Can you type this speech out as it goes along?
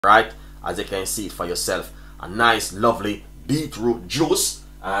right? As you can see it for yourself, a nice lovely beetroot juice.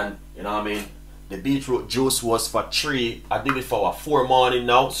 And you know what I mean, the beetroot juice was for 3, I did it for 4 morning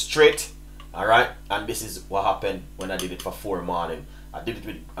now straight. All right, and this is what happened when I did it for 4 morning. I did it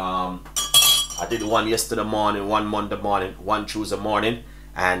with I did one yesterday morning, one Monday morning, one Tuesday morning.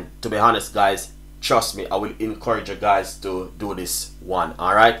 And to be honest guys, trust me, I will encourage you guys to do this one.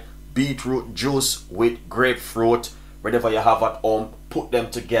 All right, beetroot juice with grapefruit, whatever you have at home, put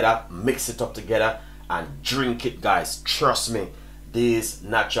them together, mix it up together and drink it guys. Trust me, this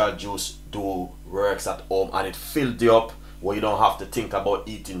natural juice do works at home, and it fills you up where you don't have to think about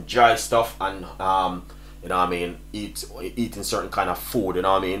eating dry stuff and you know what I mean, eating certain kind of food. You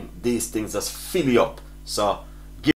know what I mean, these things just fill you up. So